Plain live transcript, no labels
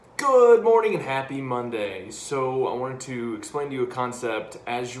Good morning and happy Monday. So I wanted to explain to you a concept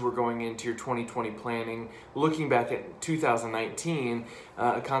as you were going into your 2020 planning, looking back at 2019,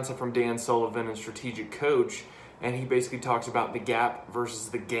 a concept from Dan Sullivan and Strategic Coach, and he basically talks about the gap versus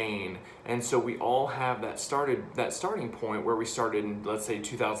the gain. And so we all have that starting point where we started in, let's say,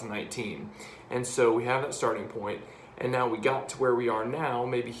 2019. And so we have that starting point, and now we got to where we are now.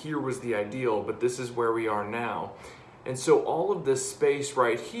 Maybe here was the ideal, but this is where we are now. And so all of this space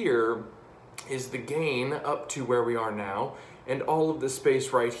right here is the gain up to where we are now, and all of this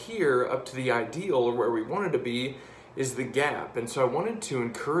space right here up to the ideal or where we wanted to be is the gap. And so I wanted to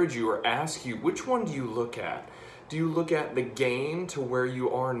encourage you or ask you, which one do you look at? Do you look at the gain to where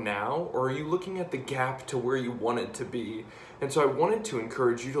you are now, or are you looking at the gap to where you want it to be? And so I wanted to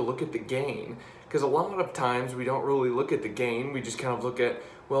encourage you to look at the gain, because a lot of times we don't really look at the gain. We just kind of look at,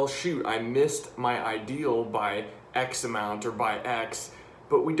 well, shoot, I missed my ideal by X amount or by X,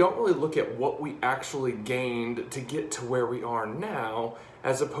 but we don't really look at what we actually gained to get to where we are now,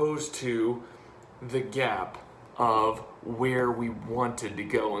 as opposed to the gap of where we wanted to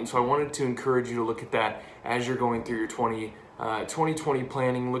go. And so I wanted to encourage you to look at that as you're going through your 2020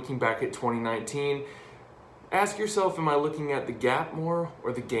 planning, looking back at 2019. Ask yourself, am I looking at the gap more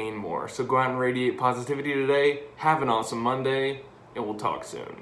or the gain more? So go out and radiate positivity today. Have an awesome Monday, and we'll talk soon.